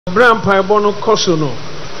Brampa bono kosono.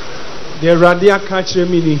 The radia kachre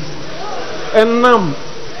mini. Enam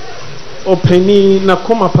openi na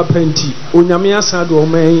koma papenti. Onyame asado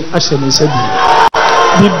omai ahyeme sabi.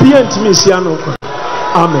 Bibia ntimi sia no kwa.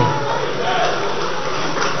 Amen.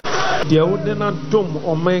 Dia wodena dom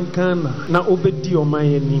oman kana na obedi oman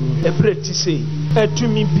anim. Ebre ti sei.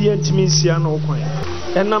 Etumi bia ntimi sia no kwa.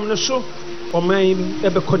 Enam ne so oman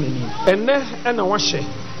ebekọ nani. Enne ena wahye.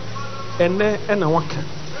 Enne ena waka.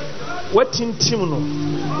 Watintim no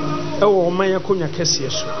ewo oman akonya kese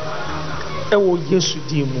so. Ewo Yesu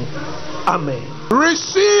di mu. Amen.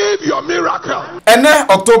 Receive your miracle. Ene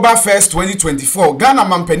October 1st, 2024, Ghana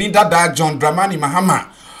Mampeni Dada John Mahama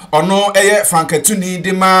ono eye Franketuni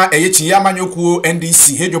dema eye Chiyamanyoku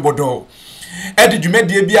NDC Hejobodo. Edi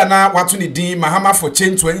dwumedie bia na watu ni din Mahama for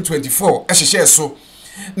Change 2024 ehye so.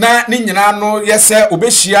 Na ni nyina no yese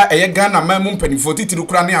obehia eye Ghana mamu mpanifo titiri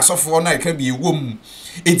kura ne asofo na eka bi ewom.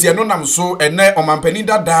 Eti no nam so ene omampani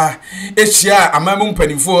dada ehia amamu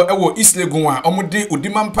mpanifo ewo Islegun a omode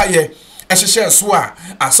odima mpaye ehye so a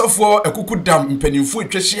asofo ekukudam mpanifo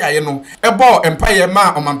etwehia ye no ebo empaye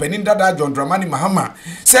ma omampani dada John Mahama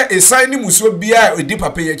se esan ni muso bia edi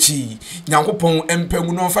papa ye chi Nyankopon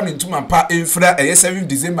empangu no fa ne ntuma pa emfra eye 7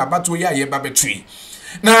 December bato ye aye babetwi.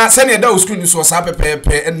 Na sene da screen so sa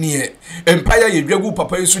pepepe ene empire ye dwagu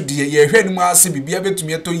papa yesu die ye hwe ni mu ase bibia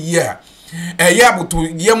betumi eto ye ye aboto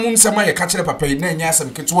ye mu nsema ye ka kire papa ye na nya asem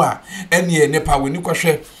keto a ene ne pa woni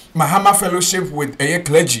kwhwe Mahama fellowship with eye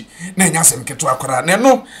clergy na nya asem keto akora na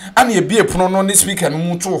no ana ye bie pono no ne speaker no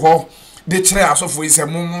mu to ho de kire asofo ise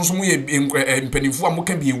mu so mu ye mpanifo a mo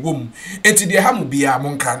ka bi ewom enti de ha mu bia mo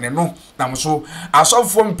nka ne no na mo so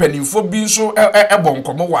asofo mpanifo bi so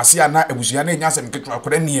ebonkomo wase ana ebusuya na nya asem keto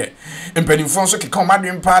akora ne mpanifo so keka o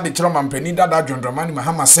madwen pa de kire mampani dada John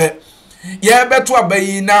Mahama se ye beto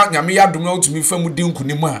abayi na nyame yadom na otumi fa mu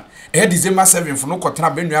dinkunimu a December 7 fo no kotena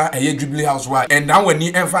benua Jubilee House wa and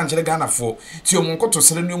wani emfa nkere Ghana fo ti o monkoto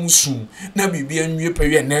sere no musum na bibia nwie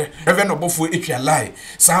pawe ne Reverend Obofo etwalai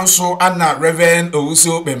sanso ana Reverend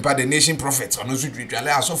Owusu Bempah the nation prophet ono so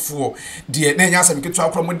twalai asofo de na nya asem ketu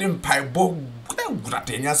akro mo de mpaebo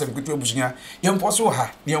gurate nya asem ketu abusunya ye mposo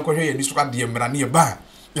ha ne enkohwe ye niso ka de mra ne ba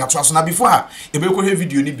ya twaso na before ebe ko he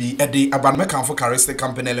video ni bi ede abanmekanfo Charistic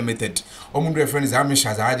Company Limited omundu reference za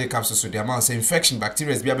misha za aje capsule so dia man say infection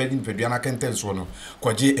bacteria bia be din pedua na kenten so no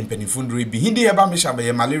kwaje empanifundro bi hindi heba misha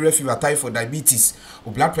be malaria fever typhoid diabetes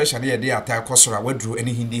o blood pressure na ye dey attack kosora wadru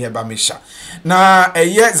eni hindi heba misha na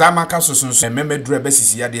eye za man capsule so memedru be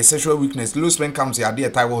sisi ya de sexual weakness low sperm count ya de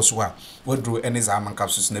typhoid so a wadru eni za man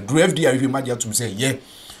capsules na dru fd ahwe magia tum say ye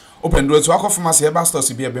open door to akọ pharmacy eba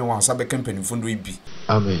stores bi ebe wan sa be company fundo ibi.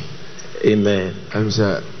 Amen. Amen. I'm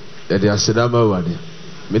say that the asidama wade.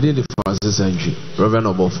 Me dey the first century. Reverend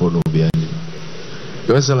Obofo no bi ani.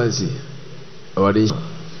 Your Excellency, wade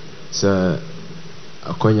say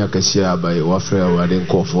akonya kasia by wafre wade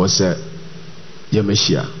nkofo say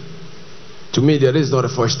yemehia. To me there is not the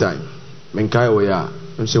first time. Menkai we ya,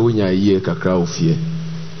 em say wunya yie kakra ofie.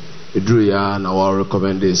 Edru ya na wa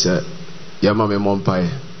recommend say yama me mompae.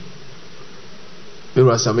 Me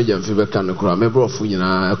was a major fever can cry. Me brought food in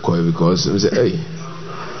a coy because I say, hey,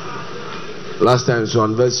 last time so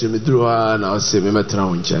anniversary me drew her and I was saying, me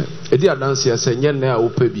metrown chair. A dear dance here saying, yen now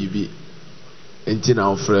pay BB. And Tina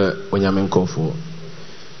offer when you're in comfort.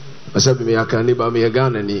 I said, me, I can't neighbor me a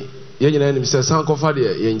gun and yen enemy says, Sanko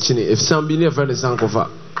Fadia, yen chini, if some be near friend is Sanko Fa.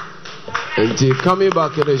 And coming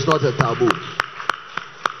back, it is not a taboo.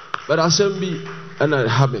 But I said, be and I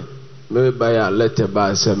have it. Maybe by a letter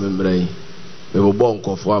by some brain. We were born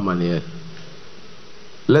for money.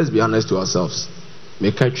 Let's be honest to ourselves.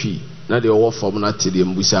 Make country, not the war for not to the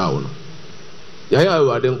Mbusao. Yaya,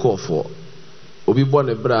 I didn't call for. Obi born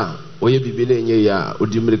a bra, or ye be billion ya, or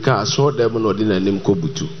Dimrica, saw them or dinner name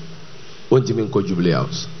Kobutu. Won't you mean Jubilee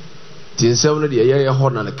House? Tin 7 the Yaya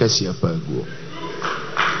horn and a cassia per go.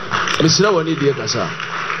 Mr. Wani dear Cassa.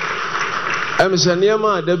 I'm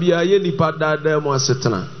Sanyama, there be a yelly part that there was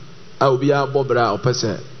Satana. I will be a bobra or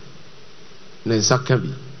pesser. Nensa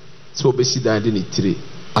kabi so obesi dan de ne tire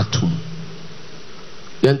atom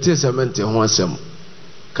yente cement ho asem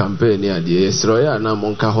campaign ya de esroya na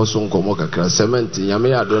monka hoso nkomo kakra cement nyame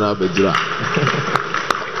ya do na badura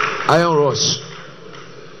iron rush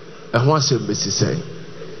ho asem besi sai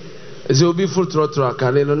eze obi full trotro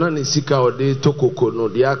akale no na ne sika o de tokoko no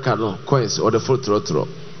de aka no coins o de full trotro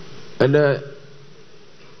ene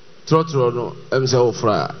trotro no emse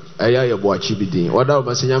ofra aya ye boachi bidin wada o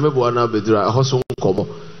masenya me bo na bedura hoso nkomo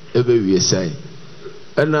ebe wie sai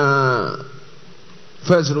na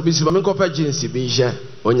first no bi si me kopa jeans bi je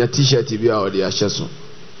onya t-shirt bi a o de ahye so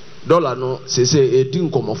dollar no sese edi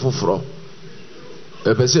nkomo foforo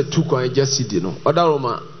ebe se tu kwan jasidi no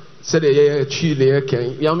odaroma se de ye twi ne ye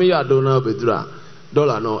ken yame ya do na bedura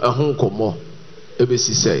dollar no ehun nkomo ebe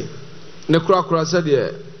sisei ne kura se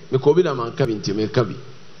de me ko bi na manka bi ntime ka bi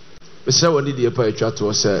me se woni de pa atwa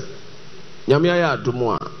to se nyame ya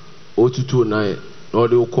adomo a otutu na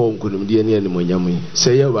ode ukọ nkunum de ne animonyam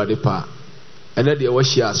se ye wade pa ene de wo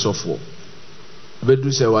hia asofo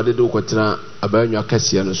bedu se wade de ukotena abanwa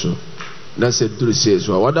kase no so na se duru se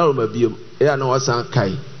so wadaro ma biem e ya na wasan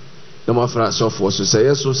kai na mafra asofo so se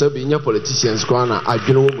yeso se bi nya politicians kwa na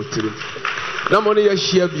adwene wo mutirim na mo ne ye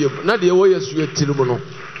hia biem na de wo yesu yetirim no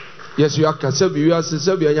yesu akasa bi wi ase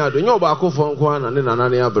se bi anya ado nya oba akofo kwa na ne nana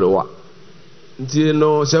ne abrewa nti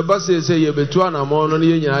no se base se ye betu ana mo no ne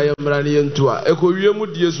ye nyina ye mra ne ye ntu a ekowie mu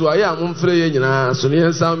die so aye amomfre ye nyina so ne ye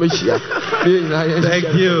nsa mehia ne ye nyina ye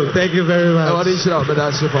thank you very much. I want to share about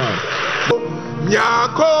that so far.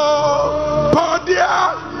 Nyako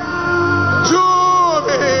podia to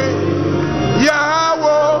me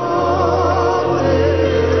yawo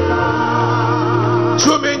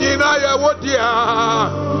to me nyina yawo dia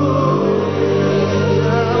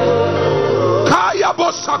kaya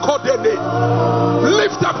bosako dede.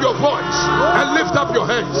 Lift up your voice and lift up your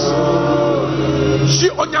hands. Shi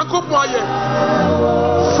onyako moye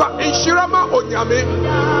fa inshirama onyame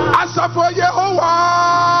asafo Yehowa.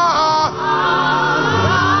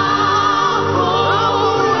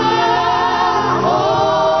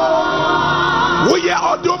 Uye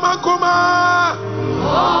oduma kuma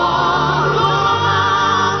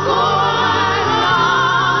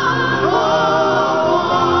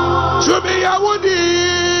Chumi Yawudi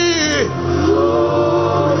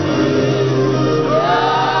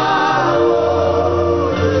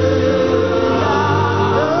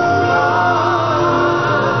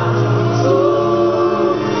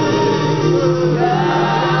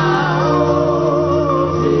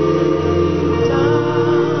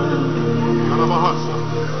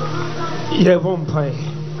Yevompai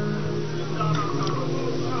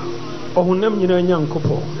Ohunam nyina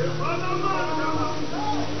nyankopo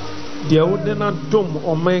dia wode na dom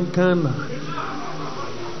oman kana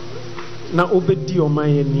na obedi oman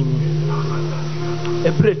yanim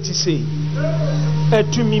ebreti sei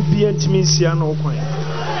etumi bia ntimi nsia na okwan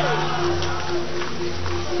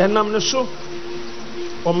enam ne so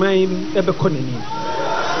oman ebekọ nanim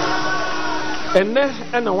enne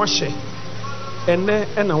ena wahye enne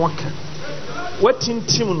ena waka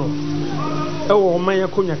watintim no ewo oman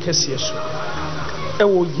yakonya kese so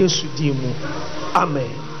ewo Yesu di mu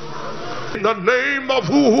amen. In the name of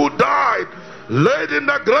who died, laid in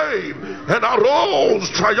the grave, and arose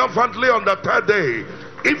triumphantly on the third day,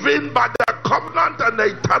 even by the covenant and the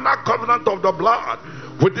eternal covenant of the blood,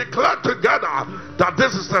 we declare together that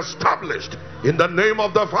this is established in the name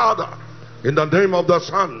of the Father, in the name of the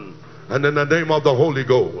Son, and in the name of the Holy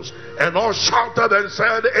Ghost. And all shouted and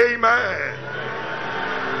said, Amen.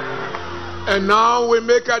 And now we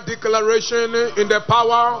make a declaration in the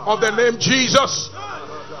power of the name Jesus,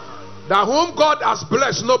 that whom God has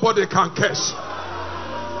blessed, nobody can curse.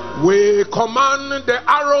 We command the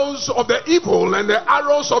arrows of the evil and the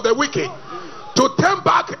arrows of the wicked to turn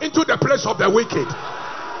back into the place of the wicked.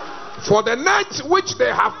 For the net which they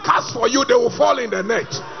have cast for you, they will fall in the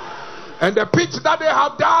net. And the pit that they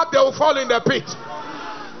have dug, they will fall in the pit.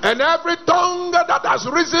 And every tongue that has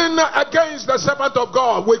risen against the servant of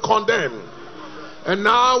God, we condemn. And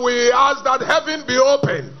now we ask that heaven be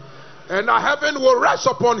open, and that heaven will rest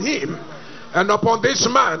upon him and upon this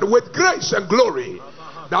man with grace and glory.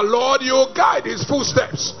 The Lord, you guide his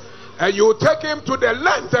footsteps, and you take him to the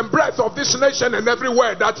length and breadth of this nation and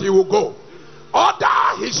everywhere that he will go.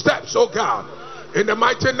 Order his steps, oh God, in the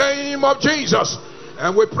mighty name of Jesus.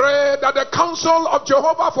 And we pray that the counsel of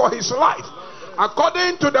Jehovah for his life,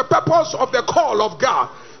 according to the purpose of the call of God,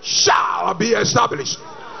 shall be established.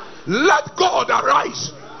 Let God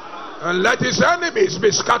arise, and let his enemies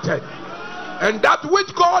be scattered. And that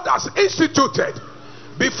which God has instituted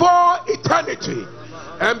before eternity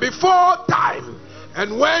and before time,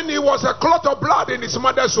 and when he was a clot of blood in his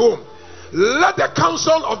mother's womb, let the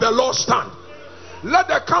counsel of the Lord stand. Let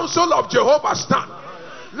the counsel of Jehovah stand.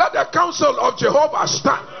 Let the counsel of Jehovah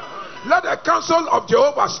stand. Let the counsel of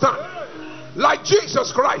Jehovah stand. Like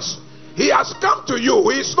Jesus Christ, he has come to you.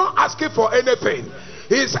 He is not asking for anything.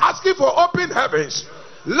 He is asking for open heavens.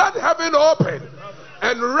 Let heaven open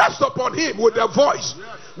and rest upon him with a voice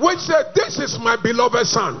which said, this is my beloved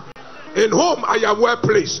son, in whom I am well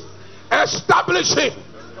pleased. Establish him,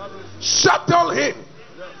 settle him,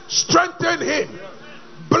 strengthen him,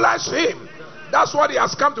 bless him. That's what he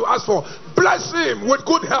has come to ask for. Bless him with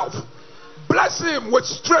good health, Bless him with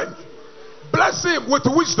strength. Bless him with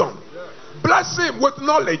wisdom. Bless him with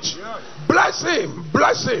knowledge. Bless him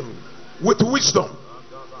with wisdom.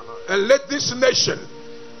 And let this nation,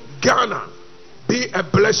 Ghana, be a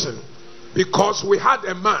blessing, because we had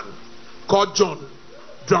a man called John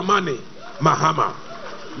Mahama.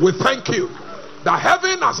 We thank you that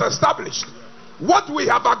heaven has established what we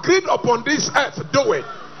have agreed upon this earth. Do it.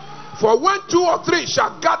 For when 2 or 3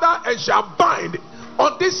 shall gather and shall bind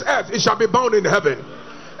on this earth, it shall be bound in heaven.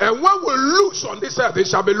 And when we loose on this earth, it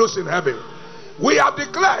shall be loose in heaven. We have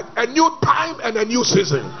declared a new time and a new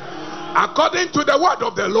season. According to the word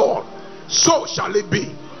of the Lord, so shall it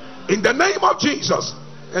be. In the name of Jesus.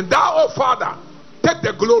 And thou, O Father, take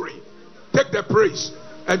the glory, take the praise,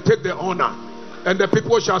 and take the honor. And the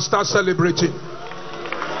people shall start celebrating.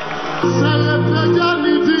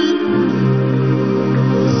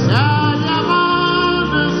 Yeah.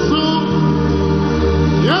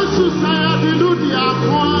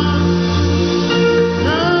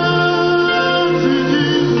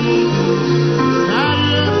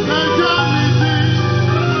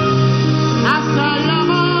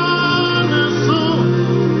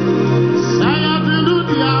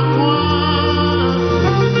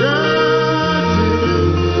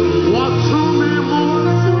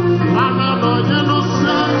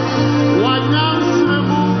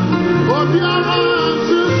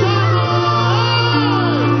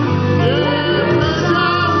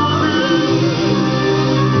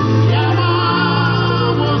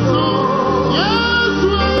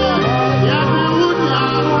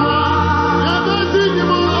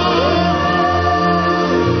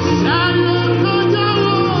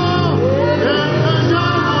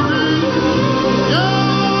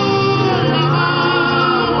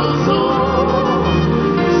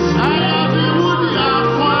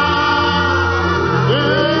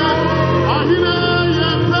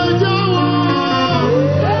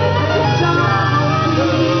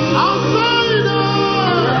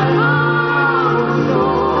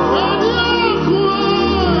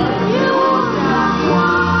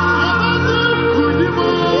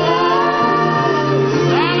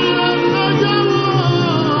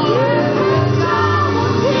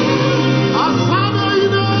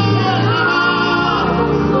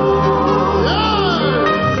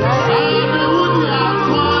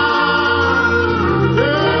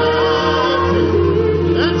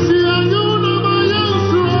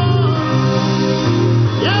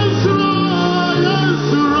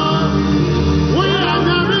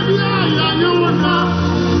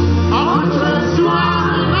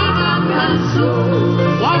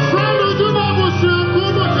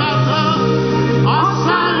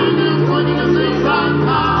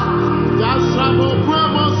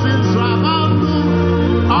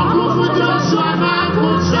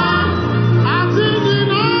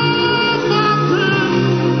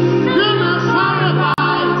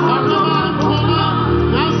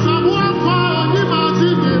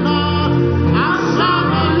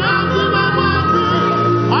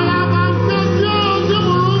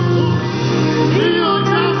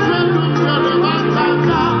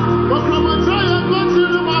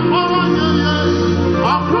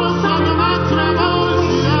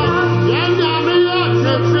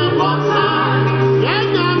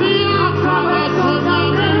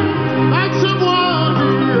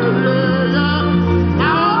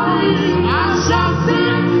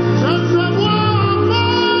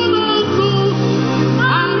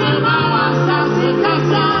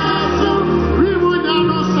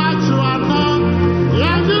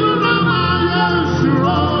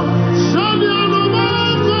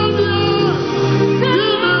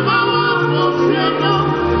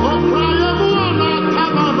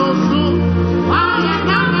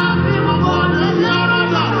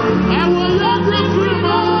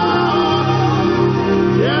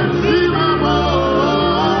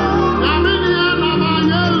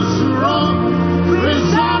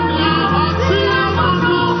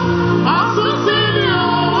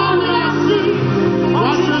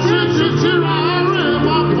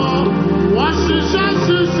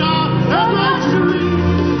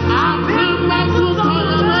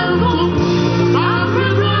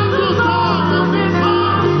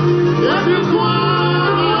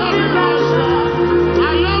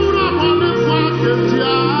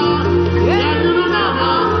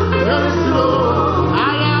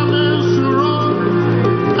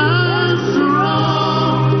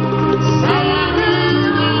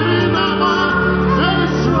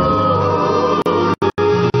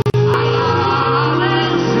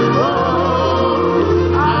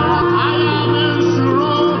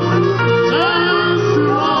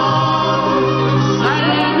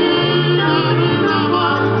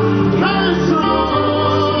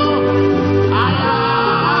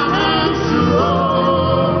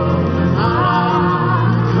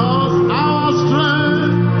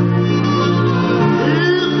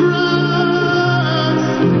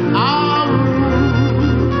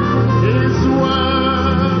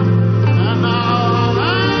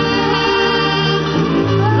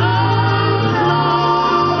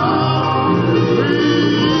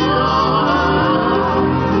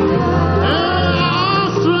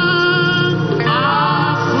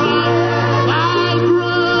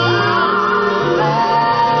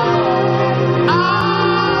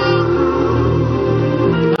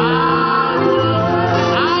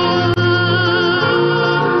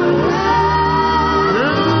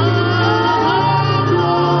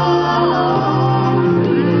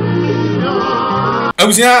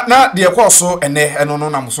 abusia na de ekoso ene eno no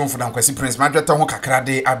na musonfo da nkwasi prince madweta ho kakra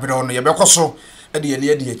de abere no ye bekoso de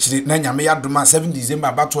ene de akiri na nyame yadoma 7 December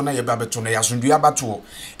abato na ye ba beto na yasondu abato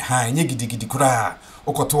ha enye gidigidi kura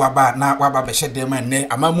okoto aba na waba be hyede ma ne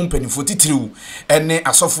amamu mpanifo titiriw ene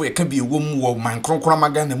asofo eka bi ewom wo man kronkron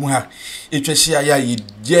maga na mu ha etwahia ya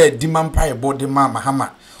ye di mampa bode ma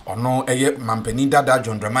Mahama ono eye mampani dada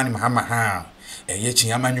John Mahama ha eye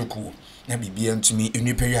chiamanyuku na bibia ntumi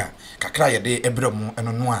enupea kakra ye de ebremu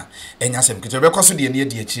eno no a enya sem kete bekoso de ne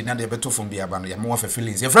de akiri na de beto fom bia ba no ya mo fa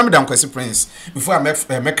feelings ye from dan kwesi prince before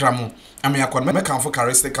mekramo ame akon mekanfo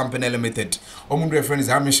characteristic company limited omundu friends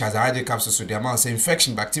amisha za aje capsules so de amount say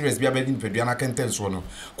infection bacteria bia be din pedua na kenten so no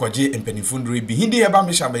kwaje empanifundro bi hindi heba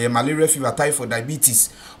misha be malaria fever typhoid diabetes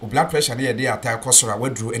o blood pressure ne ye de atai kosora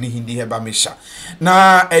wadru ene hindi heba misha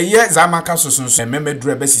na eye za ma capsules so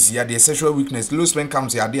memedru besisi ya de sexual weakness low sperm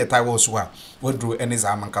count ya de atai so wadru ene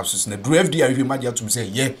za ma capsules na dru fd ahwe magia tum say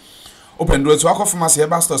ye open do to akọ pharmacy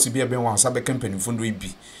eba stores bi e ben wan sa be company fundo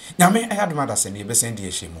ibi nyame ayadoma da se ne be send ye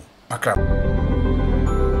hye mu makra